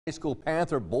High school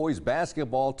Panther boys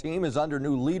basketball team is under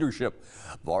new leadership.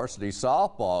 Varsity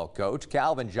softball coach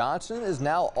Calvin Johnson is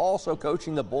now also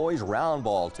coaching the boys round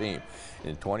ball team.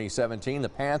 In 2017, the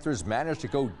Panthers managed to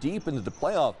go deep into the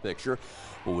playoff picture.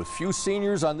 But with few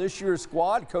seniors on this year's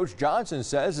squad, Coach Johnson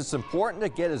says it's important to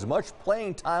get as much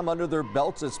playing time under their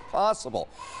belts as possible.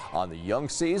 On the young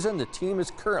season, the team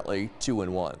is currently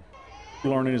 2-1.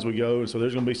 Learning as we go, so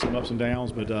there's going to be some ups and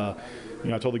downs, but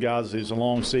I told the guys it's a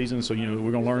long season, so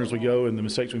we're going to learn as we go, and the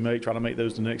mistakes we make, try to make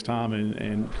those the next time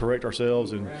and correct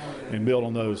ourselves and build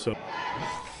on those.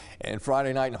 And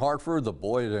Friday night in Hartford, the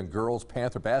boys and girls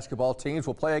Panther basketball teams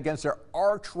will play against their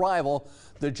arch rival,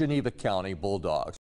 the Geneva County Bulldogs.